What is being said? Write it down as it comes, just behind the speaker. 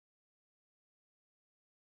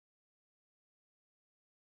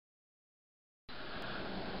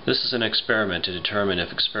This is an experiment to determine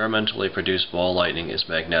if experimentally produced ball lightning is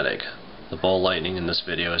magnetic. The ball lightning in this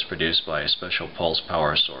video is produced by a special pulse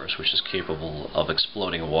power source which is capable of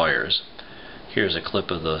exploding wires. Here's a clip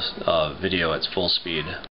of the video at full speed.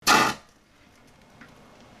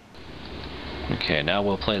 Okay, now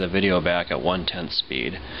we'll play the video back at 1/10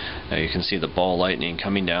 speed. Now you can see the ball lightning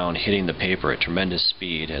coming down, hitting the paper at tremendous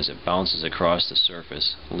speed as it bounces across the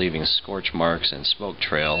surface, leaving scorch marks and smoke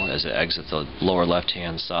trail as it exits the lower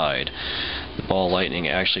left-hand side. The ball lightning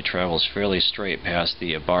actually travels fairly straight past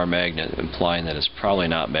the bar magnet, implying that it's probably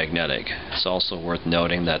not magnetic. It's also worth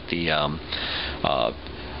noting that the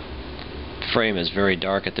frame is very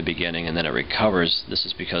dark at the beginning and then it recovers. This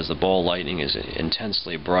is because the ball lightning is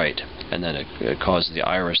intensely bright, and then it causes the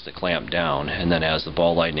iris to clamp down, and then as the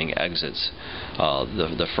ball lightning exits,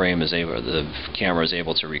 the camera is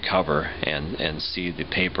able to recover and see the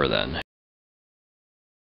paper then.